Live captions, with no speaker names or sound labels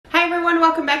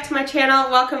welcome back to my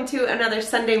channel. Welcome to another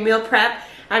Sunday meal prep.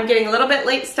 I'm getting a little bit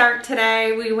late start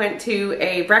today. We went to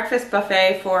a breakfast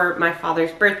buffet for my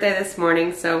father's birthday this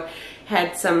morning, so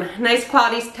had some nice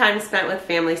quality time spent with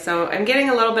family. So I'm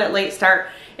getting a little bit late start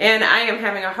and I am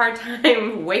having a hard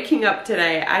time waking up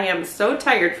today. I am so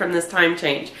tired from this time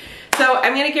change. So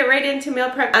I'm gonna get right into meal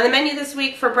prep. On the menu this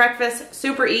week for breakfast,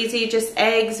 super easy, just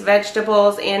eggs,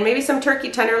 vegetables, and maybe some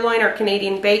turkey tenderloin or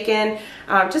Canadian bacon.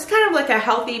 Just kind of like a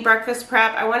healthy breakfast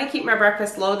prep. I wanna keep my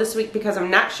breakfast low this week because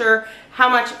I'm not sure how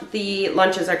much the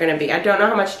lunches are gonna be. I don't know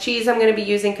how much cheese I'm gonna be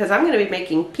using because I'm gonna be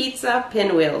making pizza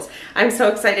pinwheels. I'm so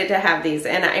excited to have these,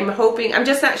 and I'm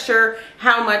just not sure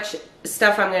how much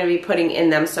stuff I'm gonna be putting in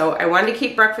them. So I wanted to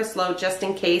keep breakfast low just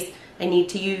in case I need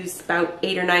to use about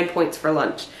 8 or 9 points for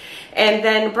lunch. And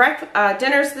then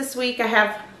dinners this week, I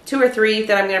have 2 or 3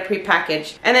 that I'm going to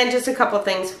pre-package. And then just a couple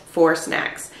things for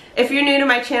snacks. If you're new to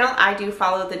my channel, I do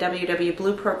follow the WW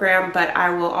Blue program, but I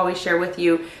will always share with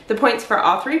you the points for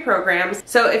all 3 programs.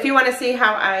 So if you want to see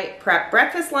how I prep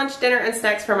breakfast, lunch, dinner, and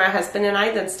snacks for my husband and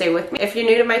I, then stay with me. If you're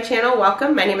new to my channel,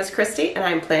 welcome. My name is Christy, and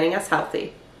I'm planning us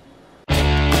healthy.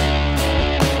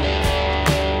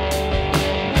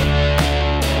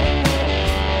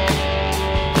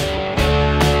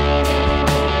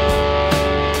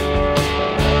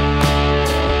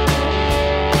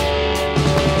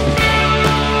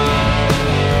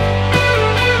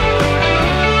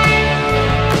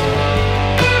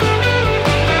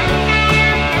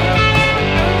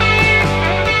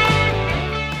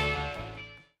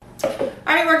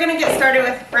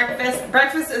 With breakfast.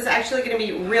 Breakfast is actually going to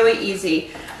be really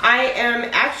easy. I am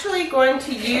actually going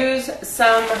to use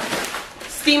some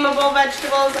steamable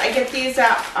vegetables. I get these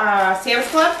at Sam's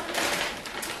Club.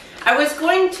 I was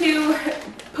going to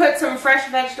put some fresh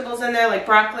vegetables in there like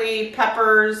broccoli,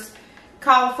 peppers,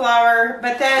 cauliflower,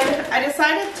 but then I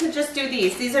decided to just do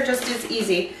these. These are just as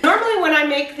easy. Normally when I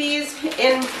make these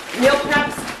in meal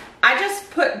preps, I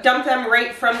just dump them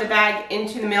right from the bag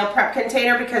into the meal prep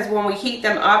container because when we heat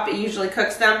them up, it usually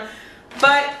cooks them.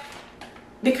 But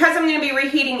because I'm going to be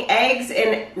reheating eggs,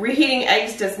 and reheating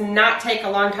eggs does not take a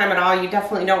long time at all, you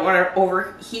definitely don't want to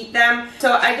overheat them.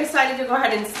 So I decided to go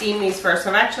ahead and steam these first. So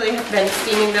I've actually been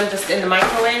steaming them just in the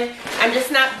microwave. I'm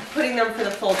just not putting them for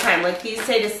the full time. Like these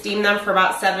say to steam them for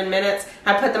about 7 minutes.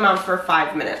 I put them on for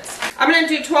 5 minutes. I'm going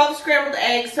to do 12 scrambled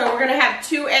eggs, so we're going to have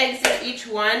 2 eggs in each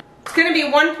one. It's going to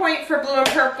be 1 point for blue and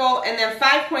purple, and then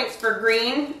 5 points for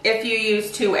green if you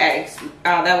use 2 eggs.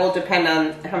 That will depend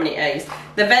on how many eggs.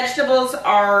 The vegetables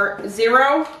are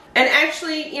 0. And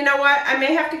actually, you know what? I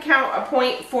may have to count a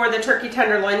point for the turkey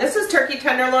tenderloin. This is turkey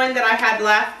tenderloin that I had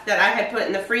left that I had put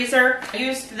in the freezer. I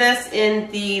used this in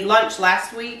the lunch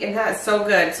last week, and that is so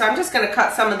good. So I'm just going to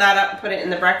cut some of that up and put it in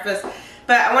the breakfast.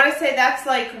 But I want to say that's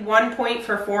like 1 point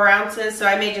for 4 ounces, so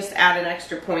I may just add an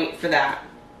extra point for that.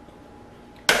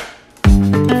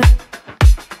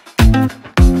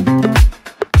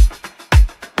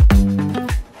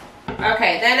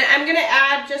 Okay, then I'm going to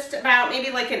add just about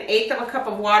maybe like 1/8 of a cup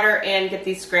of water and get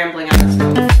these scrambling on the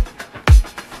stove.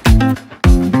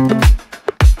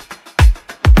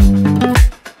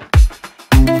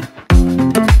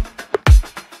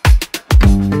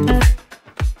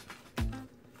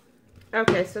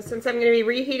 Okay, so since I'm going to be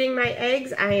reheating my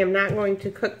eggs, I am not going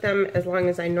to cook them as long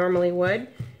as I normally would.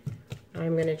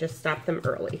 I'm going to just stop them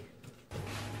early.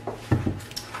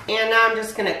 And now I'm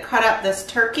just going to cut up this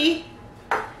turkey.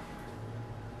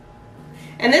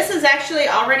 And this is actually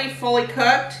already fully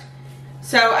cooked,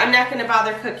 so I'm not going to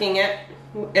bother cooking it.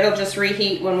 It'll just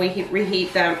reheat when we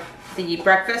reheat the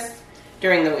breakfast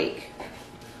during the week.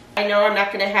 I know I'm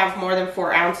not going to have more than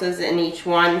 4 ounces in each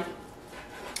one,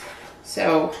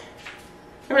 so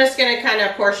I'm just going to kind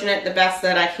of portion it the best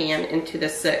that I can into the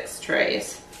 6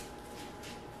 trays.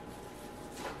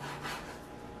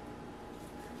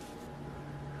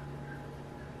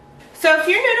 So if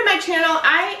you're new to my channel,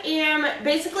 I am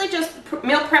basically just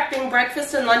meal prepping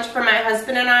breakfast and lunch for my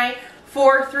husband and I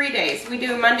for 3 days. We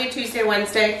do Monday, Tuesday,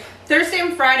 Wednesday, Thursday,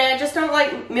 and Friday. I just don't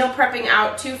like meal prepping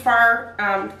out too far.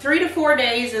 3 to 4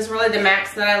 days is really the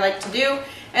max that I like to do.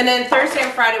 And then Thursday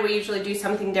and Friday we usually do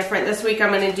something different. This week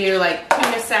I'm going to do like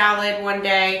tuna salad one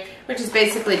day, which is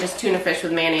basically just tuna fish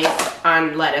with mayonnaise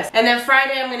on lettuce. And then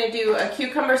Friday I'm going to do a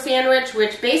cucumber sandwich,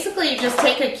 which basically you just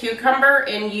take a cucumber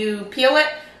and you peel it,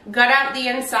 gut out the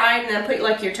inside, and then put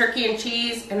like your turkey and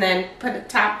cheese, and then put the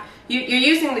top. You're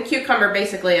using the cucumber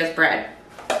basically as bread.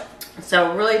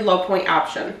 So really low point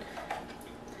option.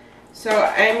 So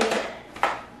I'm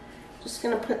just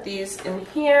going to put these in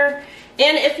here.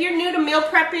 And if you're new to meal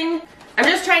prepping, I'm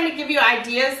just trying to give you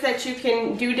ideas that you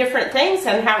can do different things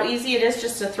and how easy it is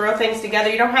just to throw things together.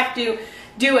 You don't have to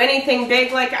do anything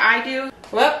big like I do.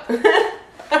 Whoop.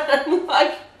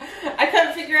 Look, I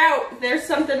couldn't figure out, there's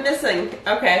something missing.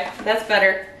 Okay, that's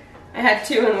better. I had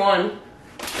 2 in 1.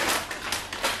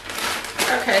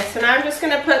 Okay, so now I'm just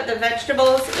gonna put the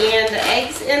vegetables and the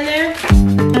eggs in there.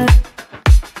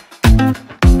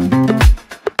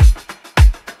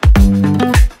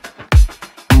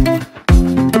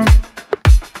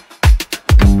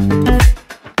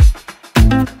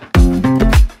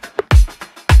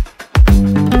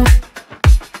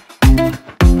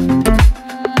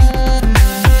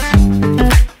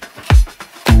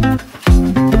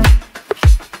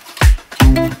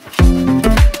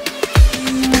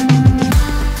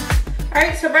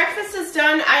 So breakfast is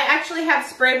done. I actually have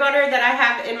spray butter that I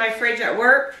have in my fridge at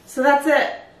work. So that's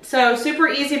it. So super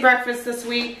easy breakfast this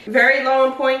week. Very low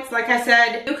in points, like I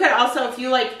said. You could also, if you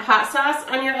like hot sauce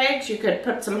on your eggs, you could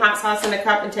put some hot sauce in a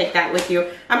cup and take that with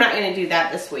you. I'm not gonna do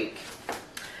that this week.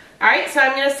 All right, so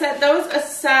I'm gonna set those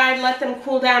aside, let them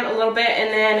cool down a little bit,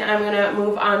 and then I'm gonna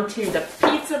move on to the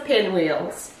pizza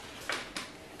pinwheels.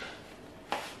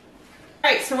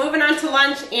 Alright, so moving on to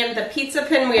lunch and the pizza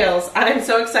pinwheels. I'm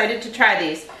so excited to try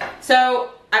these.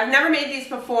 So, I've never made these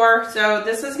before, so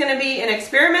this is going to be an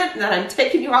experiment that I'm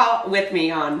taking you all with me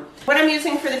on. What I'm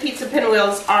using for the pizza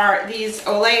pinwheels are these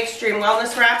Olay Extreme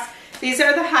Wellness wraps. These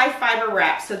are the high fiber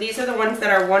wraps, so these are the ones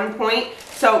that are 1 point.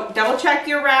 So, double check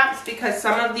your wraps because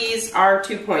some of these are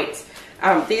 2 points.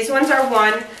 These ones are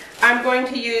 1. I'm going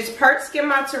to use part skim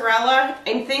mozzarella.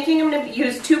 I'm thinking I'm going to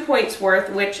use 2 points worth,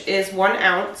 which is 1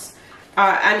 ounce.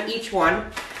 On each one.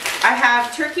 I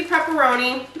have turkey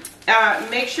pepperoni.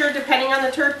 Make sure, depending on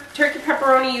the turkey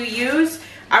pepperoni you use,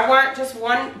 I want just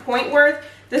 1 point worth.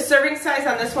 The serving size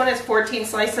on this one is 14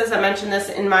 slices. I mentioned this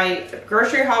in my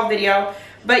grocery haul video.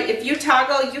 But if you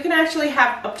toggle, you can actually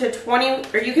have up to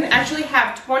 20, or you can actually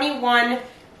have 21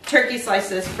 turkey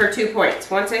slices for 2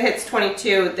 points. Once it hits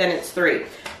 22, then it's 3.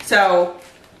 So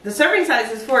the serving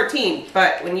size is 14,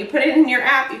 but when you put it in your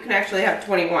app, you can actually have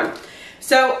 21.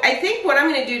 So I think what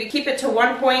I'm going to do to keep it to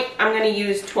 1 point, I'm going to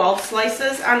use 12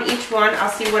 slices on each one.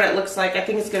 I'll see what it looks like. I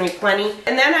think it's going to be plenty.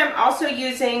 And then I'm also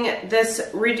using this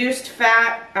reduced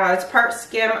fat, it's part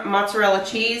skim mozzarella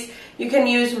cheese. You can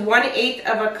use 1/8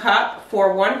 of a cup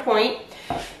for 1 point.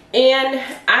 And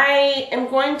I am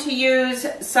going to use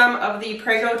some of the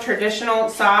Prego traditional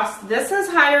sauce. This is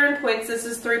higher in points. This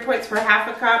is 3 points for half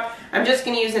a cup. I'm just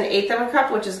going to use 1/8 of a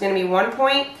cup, which is going to be 1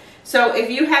 point. So if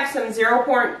you have some 0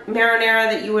 point marinara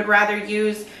that you would rather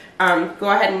use, go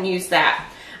ahead and use that.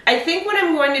 I think what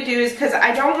I'm going to do is, because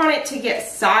I don't want it to get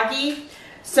soggy,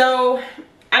 so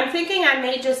I'm thinking I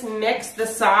may just mix the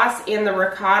sauce in the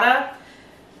ricotta,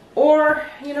 or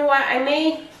you know what, I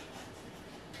may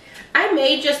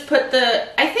just put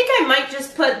I think I might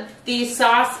just put the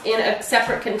sauce in a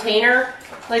separate container,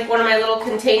 like one of my little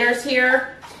containers here.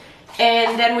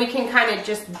 And then we can kind of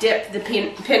just dip the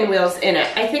pinwheels in it.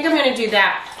 I think I'm going to do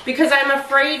that because I'm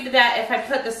afraid that if I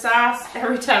put the sauce,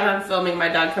 every time I'm filming my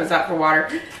dog comes out for water,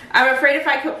 I'm afraid if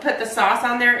I put the sauce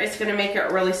on there, it's going to make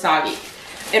it really soggy.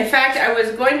 In fact, I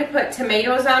was going to put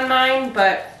tomatoes on mine,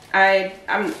 but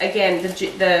again,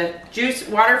 the juice,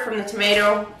 water from the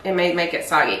tomato, it may make it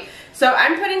soggy. So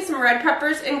I'm putting some red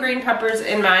peppers and green peppers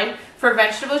in mine. For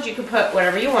vegetables, you can put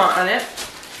whatever you want on it.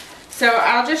 So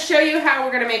I'll just show you how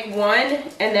we're going to make one,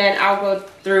 and then I'll go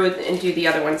through and do the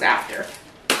other ones after.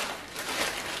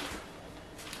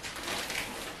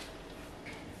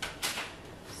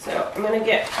 So I'm going to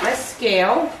get my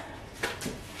scale.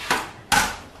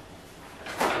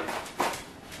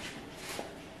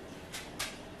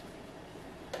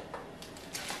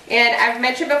 And I've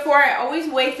mentioned before, I always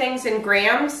weigh things in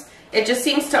grams. It just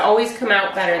seems to always come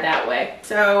out better that way.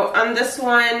 So on this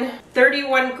one,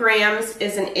 31 grams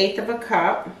is 1/8 of a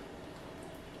cup.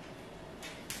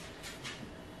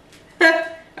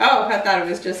 Oh, I thought it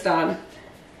was just on.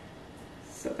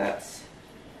 So that's...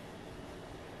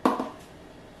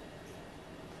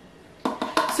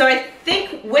 So I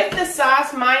think with the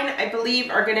sauce, mine, I believe,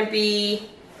 are going to be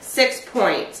 6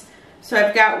 points. So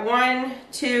I've got 1,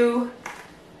 2,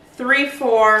 3,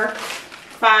 4,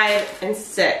 5, and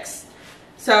 6.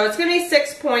 So it's going to be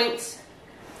 6 points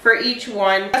for each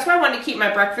one. That's why I wanted to keep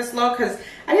my breakfast low, because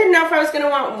I didn't know if I was going to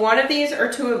want 1 of these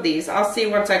or 2 of these. I'll see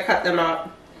once I cut them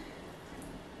up.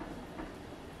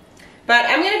 But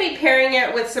I'm going to be pairing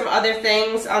it with some other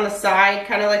things on the side,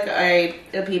 kind of like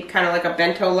it'll be kind of like a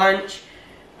bento lunch.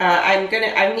 I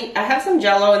have some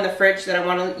Jell-O in the fridge that I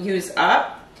want to use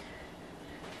up.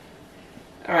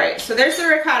 Alright, so there's the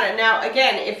ricotta. Now,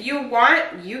 again, if you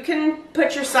want, you can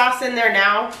put your sauce in there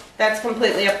now. That's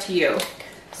completely up to you.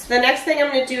 So the next thing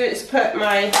I'm going to do is put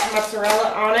my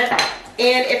mozzarella on it.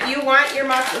 And if you want your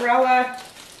mozzarella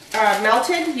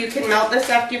melted, you can melt this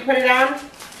after you put it on.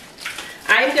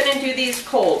 I'm going to do these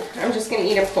cold. I'm just going to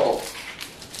eat them cold.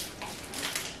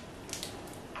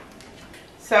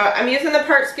 So I'm using the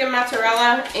part skim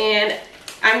mozzarella and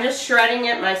I'm just shredding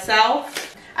it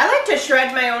myself. I like to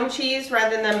shred my own cheese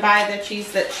rather than buy the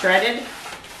cheese that's shredded.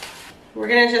 We're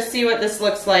going to just see what this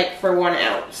looks like for 1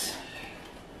 ounce.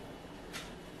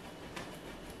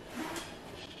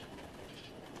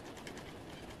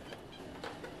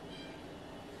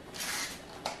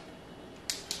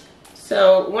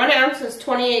 So 1 ounce is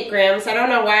 28 grams. I don't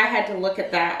know why I had to look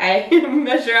at that. I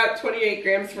measure out 28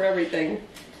 grams for everything.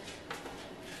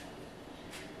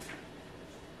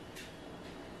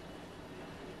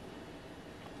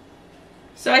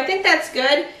 So I think that's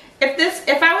good.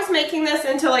 If I was making this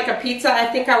into like a pizza, I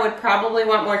think I would probably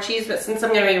want more cheese, but since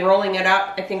I'm going to be rolling it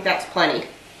up, I think that's plenty.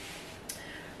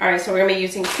 Alright, so we're going to be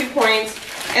using 2 points.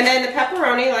 And then the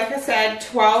pepperoni, like I said,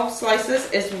 12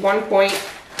 slices is 1 point.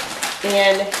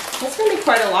 And that's going to be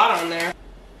quite a lot on there.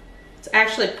 It's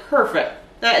actually perfect.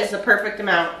 That is the perfect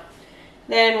amount.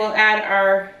 Then we'll add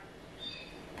our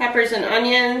peppers and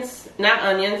onions. Not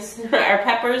onions, our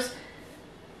peppers.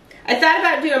 I thought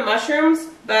about doing mushrooms,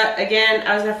 but again,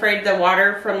 I was afraid the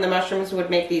water from the mushrooms would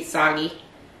make these soggy.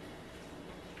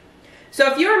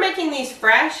 So if you were making these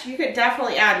fresh, you could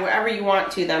definitely add whatever you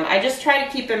want to them. I just try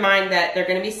to keep in mind that they're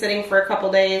going to be sitting for a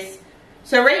couple days.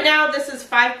 So right now, this is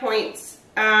 5 points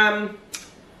on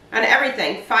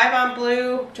everything. 5 on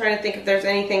blue. I'm trying to think if there's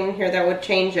anything in here that would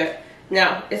change it.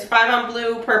 No, it's 5 on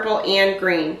blue, purple, and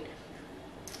green.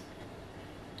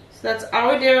 So that's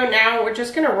all we do. Now we're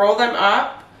just going to roll them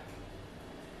up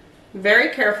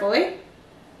very carefully.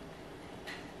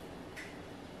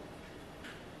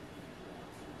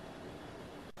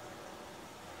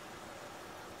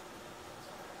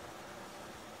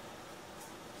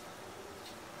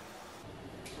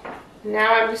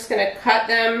 Now I'm just going to cut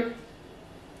them.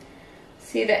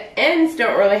 See, the ends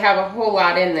don't really have a whole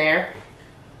lot in there.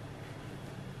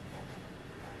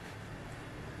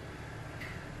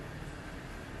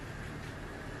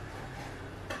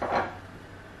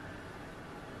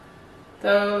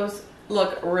 Those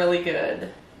look really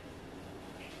good.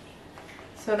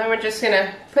 So then we're just going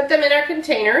to put them in our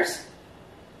containers.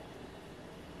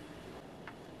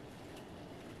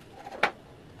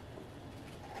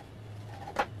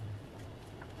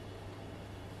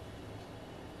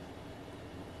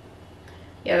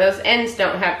 Yeah, those ends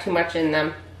don't have too much in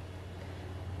them.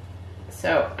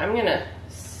 So I'm going to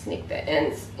sneak the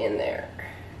ends in there.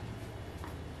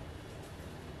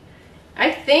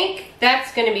 I think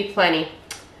that's going to be plenty.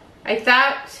 I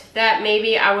thought that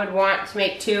maybe I would want to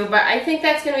make 2, but I think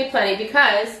that's going to be plenty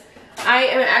because I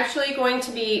am actually going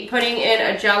to be putting in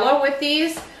a Jell-O with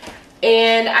these,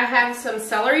 and I have some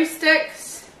celery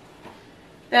sticks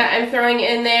that I'm throwing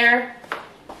in there,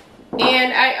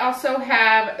 and I also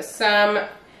have some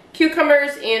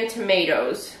cucumbers and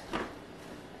tomatoes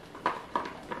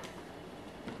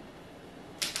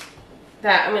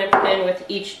that I'm going to put in with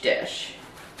each dish.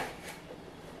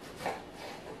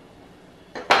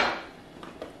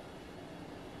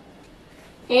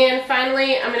 And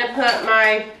finally, I'm going to put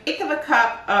my 1/8 of a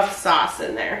cup of sauce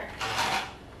in there.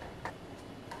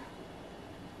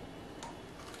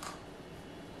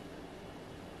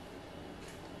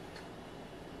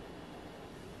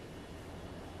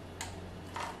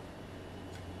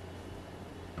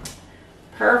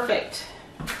 Perfect.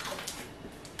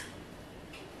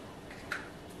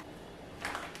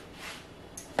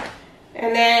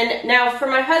 And then, now for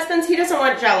my husband's, he doesn't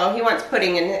want Jell-O, he wants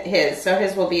pudding in his, so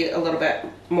his will be a little bit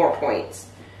more points.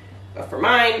 But for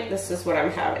mine, this is what I'm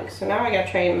having. So now I gotta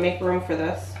try and make room for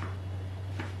this.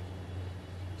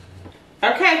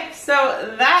 Okay,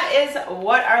 so that is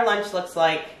what our lunch looks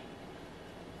like.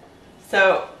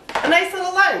 So, a nice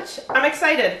little lunch. I'm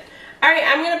excited. Alright,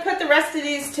 I'm gonna put the rest of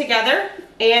these together,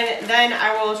 and then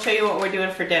I will show you what we're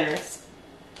doing for dinners.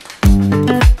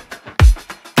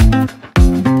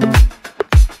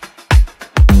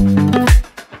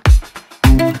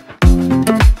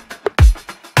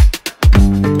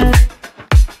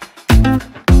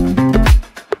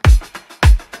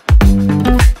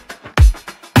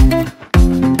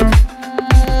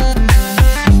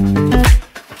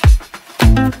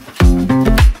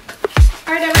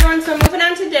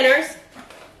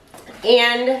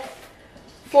 And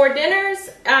for dinners,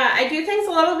 I do things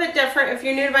a little bit different. If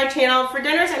you're new to my channel, for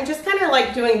dinners, I'm just kind of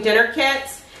like doing dinner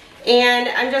kits. And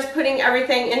I'm just putting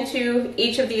everything into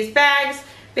each of these bags.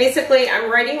 Basically,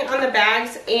 I'm writing on the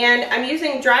bags, and I'm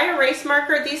using dry erase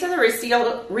marker. These are the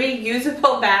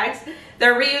reusable bags.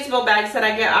 They're reusable bags that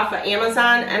I get off of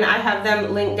Amazon, and I have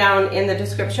them linked down in the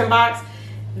description box.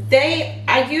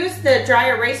 I use the dry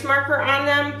erase marker on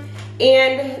them,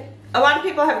 and a lot of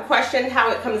people have questioned how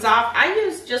it comes off. I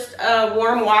use just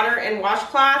warm water and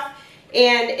washcloth,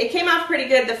 and it came off pretty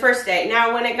good the first day.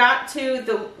 Now, when it got to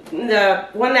the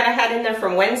one that I had in there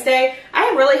from Wednesday,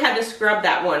 I really had to scrub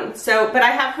that one. But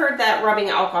I have heard that rubbing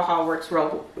alcohol works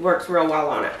real well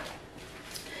on it.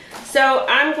 So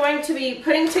I'm going to be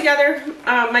putting together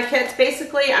my kits.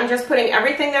 Basically, I'm just putting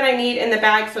everything that I need in the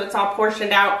bag so it's all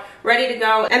portioned out, ready to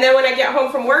go. And then when I get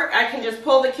home from work, I can just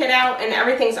pull the kit out and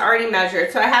everything's already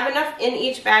measured. So I have enough in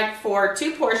each bag for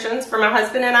 2 portions for my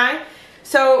husband and I.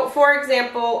 So for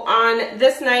example, on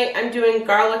this night, I'm doing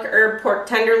garlic herb pork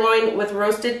tenderloin with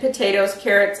roasted potatoes,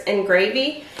 carrots, and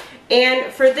gravy.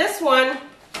 And for this one,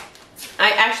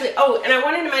 and I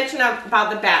wanted to mention about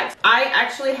the bags. I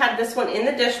actually had this one in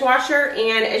the dishwasher,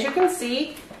 and as you can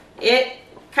see, it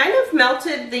kind of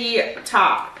melted the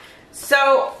top.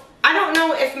 So I don't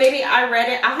know if maybe I read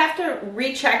it. I'll have to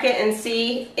recheck it and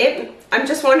see. I'm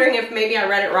just wondering if maybe I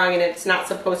read it wrong and it's not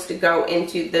supposed to go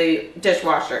into the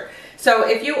dishwasher. So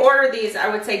if you order these, I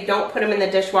would say don't put them in the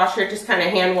dishwasher. Just kind of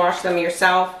hand wash them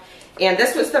yourself. And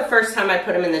this was the first time I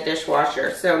put them in the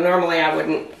dishwasher. So normally I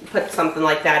wouldn't put something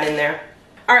like that in there.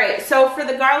 Alright, so for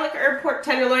the garlic herb pork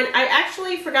tenderloin, I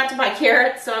actually forgot to buy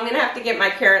carrots, so I'm going to have to get my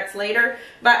carrots later.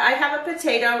 But I have a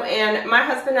potato, and my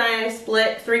husband and I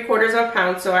split 3/4 of a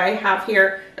pound, so I have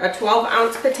here a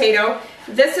 12-ounce potato.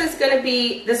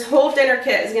 This whole dinner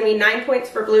kit is going to be 9 points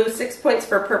for blue, 6 points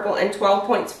for purple, and 12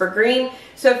 points for green.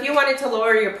 So if you wanted to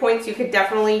lower your points, you could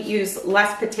definitely use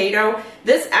less potato.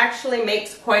 This actually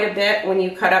makes quite a bit when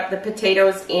you cut up the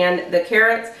potatoes and the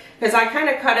carrots, because I kind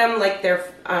of cut them like they're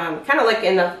kind of like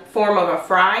in the form of a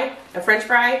French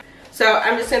fry. So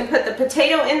I'm just going to put the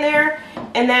potato in there,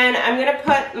 and then I'm going to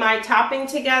put my topping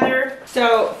together.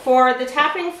 So for the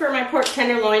topping for my pork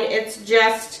tenderloin, it's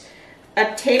just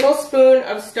a tablespoon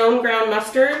of stone ground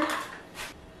mustard.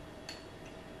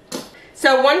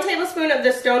 So 1 tablespoon of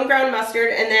the stone ground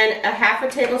mustard, and then a 1/2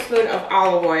 tablespoon of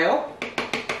olive oil.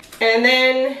 And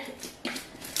then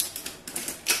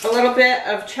a little bit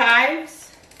of chives.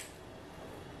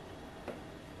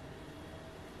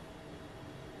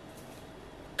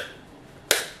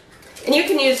 And you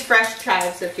can use fresh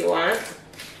chives if you want.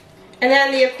 And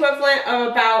then the equivalent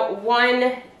of about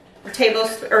 1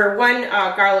 tablespoon or 1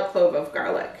 garlic clove of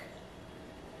garlic.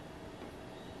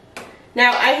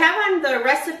 Now I have on the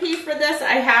recipe for this,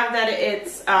 I have that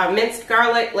it's minced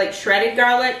garlic, like shredded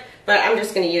garlic, but I'm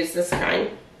just going to use this kind.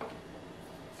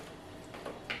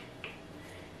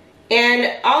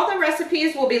 And all the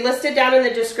recipes will be listed down in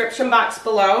the description box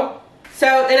below.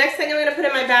 So the next thing I'm going to put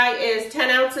in my bag is 10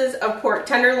 ounces of pork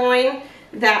tenderloin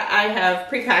that I have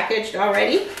prepackaged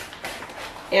already.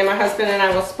 And my husband and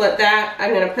I will split that.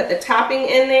 I'm going to put the topping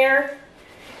in there.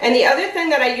 And the other thing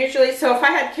that I usually, so if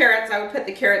I had carrots, I would put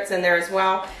the carrots in there as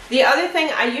well. The other thing,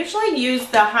 I usually use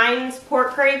the Heinz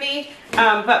pork gravy,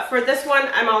 but for this one,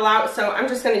 I'm all out, so I'm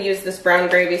just going to use this brown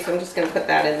gravy, so I'm just going to put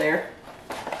that in there.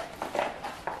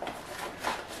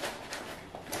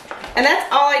 And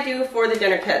that's all I do for the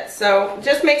dinner kit. So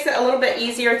just makes it a little bit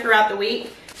easier throughout the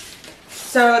week.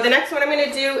 So the next one I'm going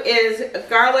to do is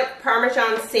garlic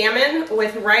Parmesan salmon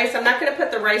with rice. I'm not going to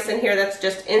put the rice in here, that's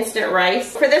just instant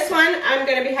rice. For this one, I'm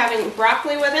going to be having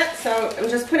broccoli with it. So I'm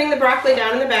just putting the broccoli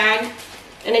down in the bag.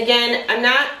 And again, I'm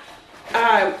not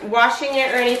washing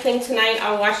it or anything tonight.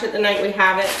 I'll wash it the night we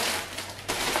have it.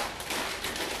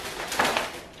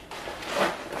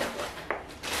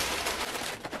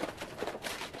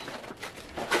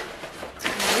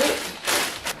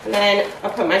 And then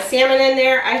I'll put my salmon in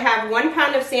there. I have 1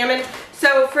 pound of salmon.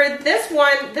 So for this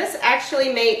one, this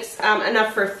actually makes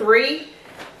enough for 3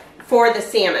 for the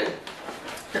salmon.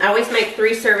 I always make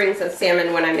 3 servings of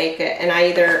salmon when I make it, and I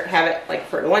either have it like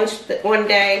for lunch one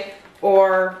day,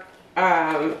 or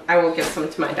I will give some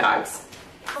to my dogs.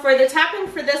 For the topping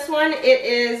for this one, it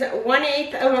is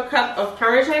 1/8 of a cup of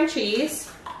Parmesan cheese,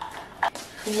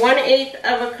 1/8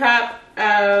 of a cup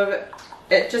of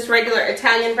just regular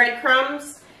Italian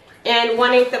breadcrumbs, and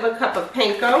 1/8 of a cup of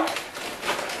panko.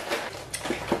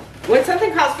 When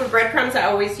something calls for breadcrumbs, I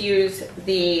always use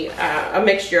a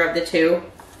mixture of the two.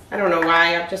 I don't know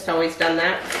why, I've just always done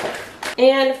that.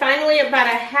 And finally, about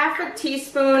a 1/2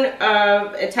 teaspoon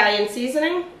of Italian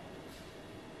seasoning.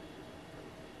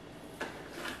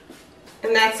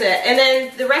 And that's it. And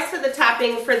then the rest of the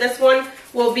topping for this one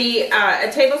will be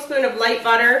a tablespoon of light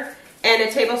butter and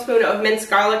a tablespoon of minced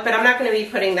garlic, but I'm not going to be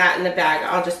putting that in the bag.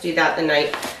 I'll just do that the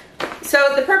night.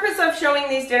 So the purpose of showing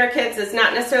these dinner kits is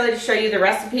not necessarily to show you the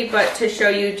recipe, but to show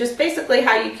you just basically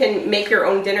how you can make your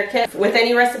own dinner kit with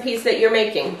any recipes that you're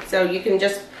making. So you can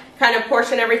just kind of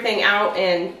portion everything out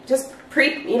and just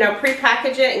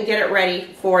pre-package it and get it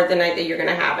ready for the night that you're going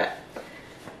to have it.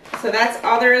 So that's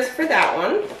all there is for that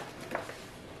one.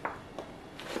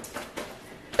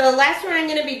 The last one I'm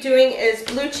going to be doing is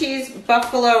blue cheese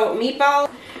buffalo meatball.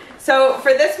 So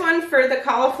for this one, for the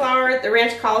cauliflower, the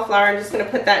ranch cauliflower, I'm just going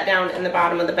to put that down in the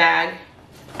bottom of the bag.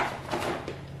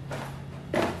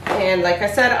 And like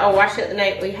I said, I'll wash it the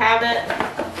night we have it.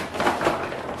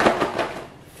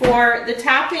 For the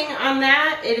topping on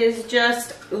that, it is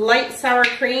just light sour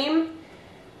cream.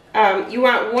 You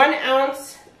want 1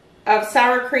 ounce of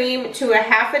sour cream to a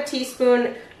half a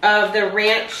teaspoon of the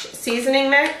ranch seasoning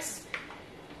mix.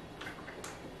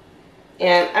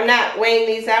 And I'm not weighing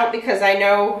these out because I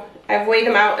know I've weighed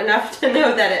them out enough to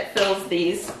know that it fills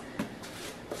these.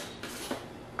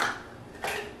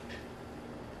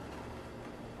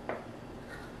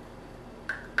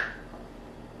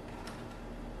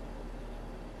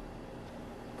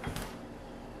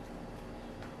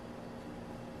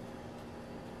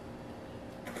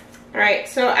 Alright,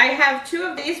 so I have 2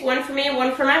 of these, one for me and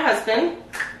one for my husband.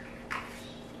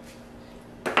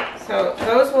 So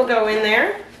those will go in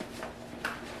there.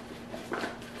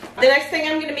 The next thing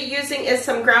I'm going to be using is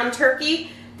some ground turkey.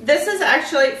 This is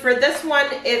actually, for this one,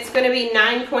 it's going to be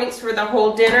 9 points for the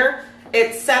whole dinner.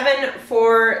 It's 7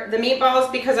 for the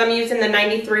meatballs because I'm using the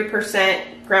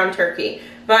 93% ground turkey.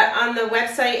 But on the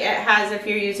website, it has, if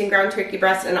you're using ground turkey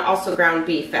breast and also ground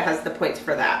beef, it has the points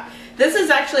for that. This is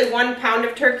actually 1 pound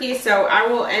of turkey, so I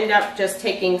will end up just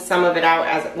taking some of it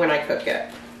out when I cook it,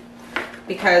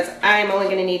 because I'm only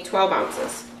going to need 12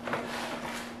 ounces.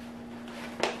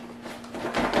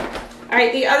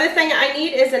 Alright, the other thing I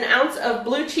need is 1 ounce of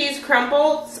blue cheese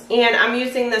crumbles, and I'm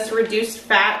using this reduced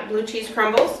fat blue cheese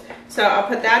crumbles, so I'll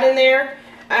put that in there.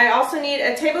 I also need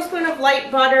a tablespoon of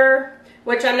light butter,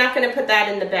 which I'm not going to put that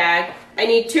in the bag. I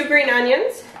need 2 green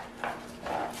onions.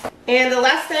 And the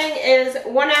last thing is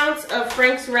 1 ounce of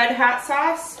Frank's Red Hot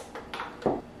sauce.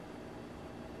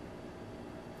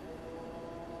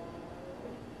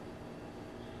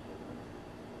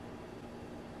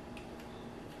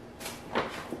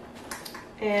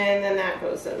 And then that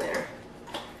goes in there.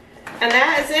 And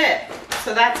that is it.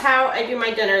 So that's how I do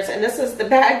my dinners. And this is the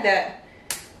bag that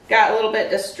got a little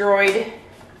bit destroyed.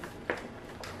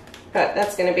 But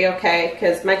that's going to be okay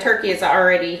because my turkey is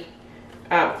already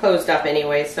closed up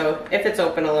anyway. So if it's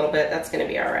open a little bit, that's going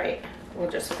to be alright. We'll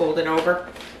just fold it over.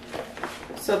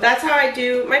 So that's how I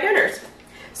do my dinners.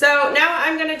 So now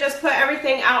I'm going to just put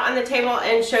everything out on the table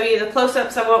and show you the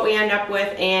close-ups of what we end up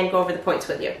with and go over the points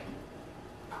with you.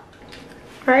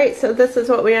 Alright, so this is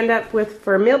what we end up with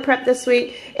for meal prep this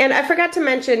week. And I forgot to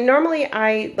mention, normally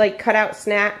I like cut out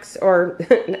snacks, or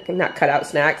not cut out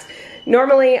snacks.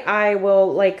 Normally I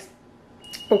will like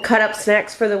cut up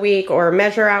snacks for the week or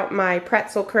measure out my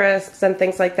pretzel crisps and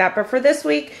things like that. But for this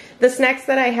week, the snacks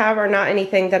that I have are not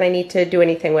anything that I need to do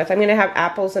anything with. I'm going to have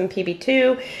apples and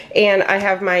PB2, and I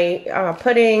have my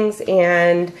puddings,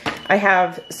 and I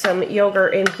have some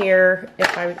yogurt in here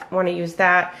if I want to use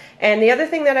that. And the other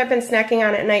thing that I've been snacking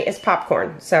on at night is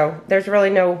popcorn. So there's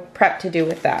really no prep to do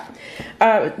with that.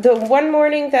 The one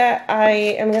morning that I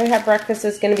am going to have breakfast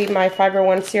is going to be my Fiber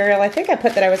One cereal. I think I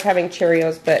put that I was having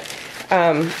Cheerios, but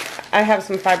I have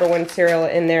some Fiber One cereal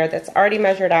in there that's already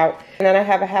measured out. And then I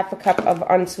have a half a cup of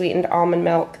unsweetened almond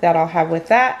milk that I'll have with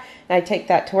that. And I take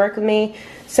that to work with me.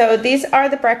 So these are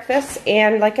the breakfasts.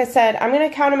 And like I said, I'm going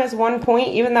to count them as 1 point,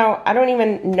 even though I don't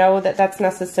even know that that's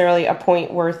necessarily a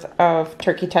point worth of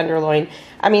turkey tenderloin.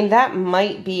 I mean, that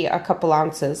might be a couple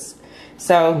ounces.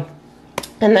 So,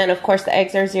 and then of course the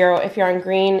eggs are 0. If you're on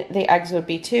green, the eggs would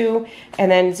be 2.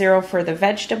 And then 0 for the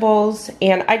vegetables.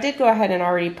 And I did go ahead and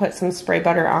already put some spray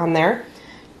butter on there.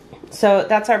 So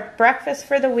that's our breakfast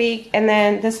for the week. And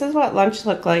then this is what lunch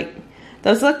looked like.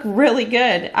 Those look really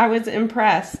good. I was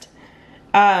impressed.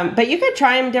 But you could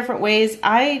try them different ways.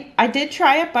 I did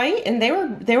try a bite, and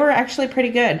they were actually pretty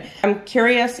good. I'm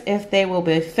curious if they will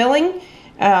be filling.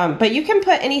 But you can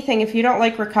put anything. If you don't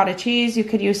like ricotta cheese, you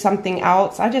could use something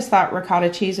else. I just thought ricotta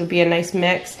cheese would be a nice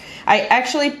mix. I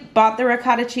actually bought the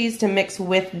ricotta cheese to mix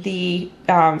with the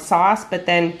sauce, but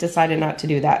then decided not to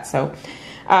do that. So,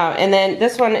 and then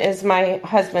this one is my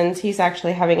husband's. He's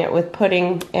actually having it with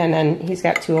pudding, and then he's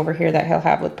got 2 over here that he'll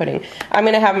have with pudding. I'm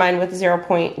going to have mine with 0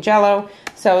 point Jell-O.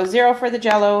 So 0 for the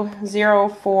Jell-O, 0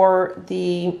 for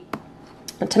the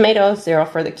tomatoes, 0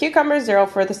 for the cucumbers, 0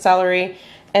 for the celery.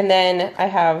 And then I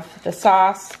have the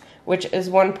sauce, which is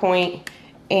 1 point.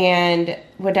 And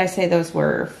what did I say those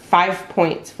were? 5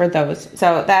 points for those.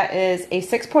 So that is a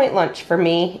 6-point lunch for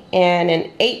me and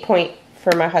an 8-point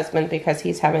for my husband because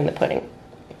he's having the pudding.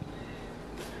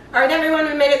 Alright everyone,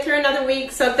 we made it through another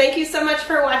week, so thank you so much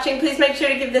for watching. Please make sure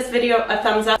to give this video a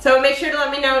thumbs up. So make sure to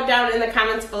let me know down in the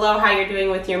comments below how you're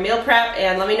doing with your meal prep,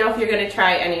 and let me know if you're going to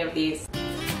try any of these.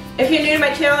 If you're new to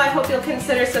my channel, I hope you'll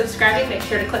consider subscribing. Make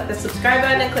sure to click the subscribe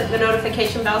button and click the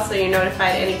notification bell so you're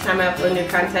notified anytime I upload new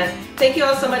content. Thank you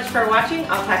all so much for watching.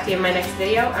 I'll talk to you in my next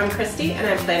video. I'm Christy, and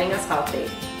I'm planning us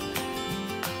healthy.